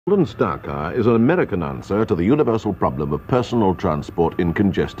Golden Star Car is an American answer to the universal problem of personal transport in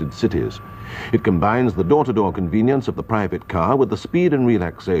congested cities. It combines the door-to-door convenience of the private car with the speed and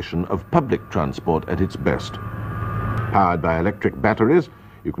relaxation of public transport at its best. Powered by electric batteries,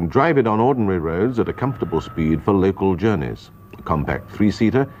 you can drive it on ordinary roads at a comfortable speed for local journeys. A compact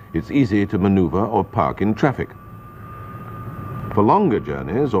three-seater, it's easy to maneuver or park in traffic. For longer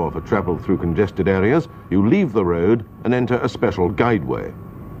journeys or for travel through congested areas, you leave the road and enter a special guideway.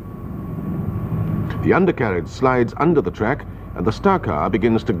 The undercarriage slides under the track and the Star Car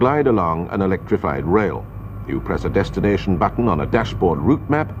begins to glide along an electrified rail. You press a destination button on a dashboard route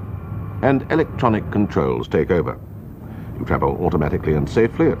map and electronic controls take over. You travel automatically and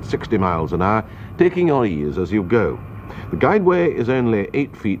safely at 60 miles an hour, taking your ease as you go. The guideway is only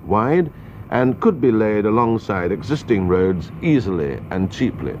 8 feet wide and could be laid alongside existing roads easily and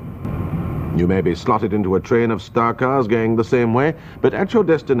cheaply. You may be slotted into a train of Star Cars going the same way, but at your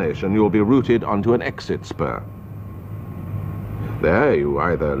destination you'll be routed onto an exit spur. There you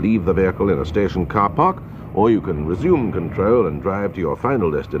either leave the vehicle in a station car park, or you can resume control and drive to your final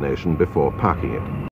destination before parking it.